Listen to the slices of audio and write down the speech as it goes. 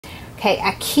Okay,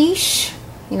 a quiche,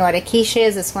 you know what a quiche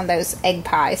is? It's one of those egg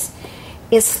pies,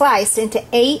 is sliced into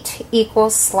 8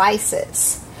 equal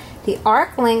slices. The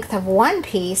arc length of one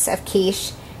piece of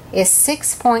quiche is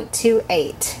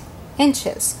 6.28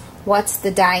 inches. What's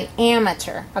the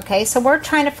diameter? Okay, so we're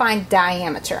trying to find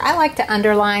diameter. I like to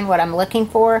underline what I'm looking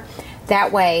for.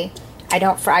 That way I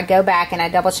go back and I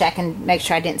double check and make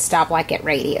sure I didn't stop like at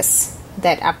radius,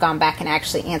 that I've gone back and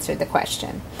actually answered the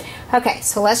question. Okay,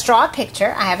 so let's draw a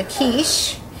picture. I have a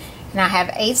quiche and I have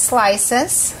 8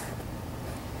 slices.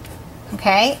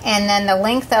 Okay, and then the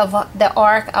length of the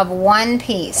arc of one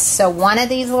piece. So one of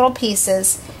these little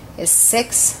pieces is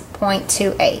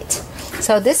 6.28.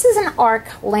 So this is an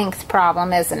arc length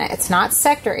problem, isn't it? It's not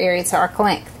sector area, it's arc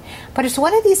length. But it's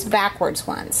one of these backwards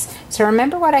ones. So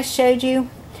remember what I showed you?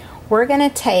 We're going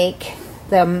to take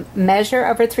the measure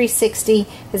over 360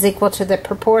 is equal to the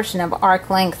proportion of arc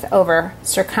length over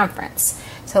circumference.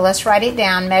 So let's write it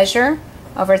down. Measure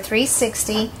over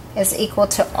 360 is equal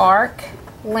to arc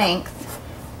length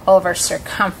over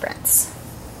circumference.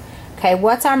 Okay,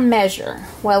 what's our measure?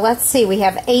 Well, let's see. We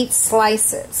have 8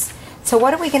 slices. So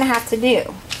what are we going to have to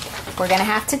do? We're going to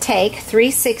have to take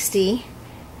 360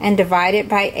 and divide it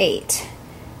by 8.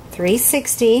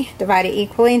 360 divided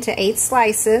equally into 8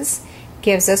 slices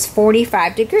gives us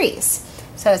 45 degrees.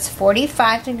 So it's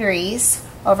 45 degrees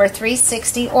over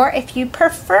 360, or if you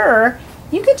prefer,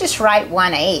 you could just write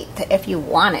 1/8 if you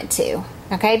wanted to,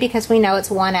 okay, because we know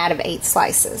it's 1 out of 8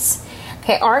 slices.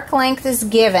 Okay, arc length is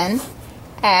given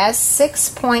as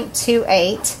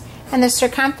 6.28, and the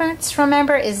circumference,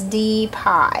 remember, is d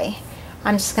pi.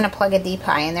 I'm just going to plug a d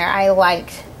pi in there. I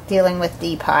like dealing with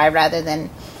d pi rather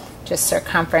than just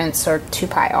circumference or 2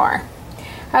 pi r.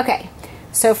 Okay,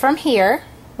 so from here,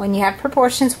 when you have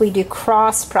proportions, we do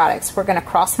cross products. We're going to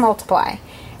cross multiply.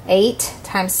 8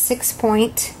 times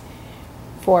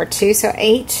 6.42, so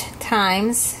 8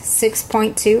 times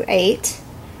 6.28.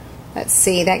 Let's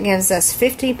see, that gives us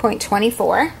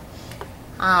 50.24.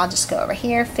 I'll just go over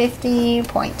here.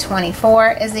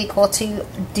 50.24 is equal to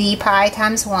d pi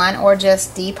times 1, or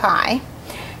just d pi.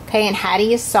 Okay, and how do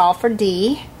you solve for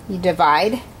d? You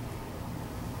divide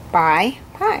by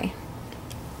pi.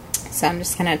 So I'm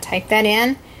just going to type that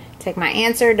in, take my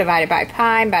answer, divide it by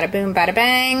pi, bada boom, bada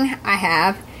bang. I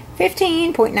have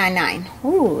 15.99.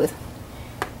 Ooh.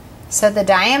 So the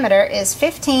diameter is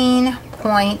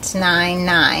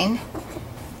 15.99.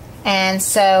 And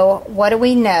so what do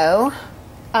we know?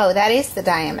 Oh, that is the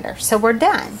diameter. So we're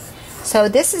done. So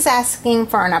this is asking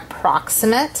for an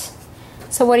approximate.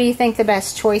 So what do you think the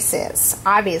best choice is?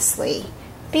 Obviously,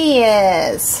 B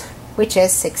is, which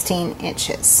is 16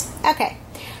 inches. Okay,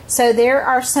 so there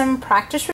are some practice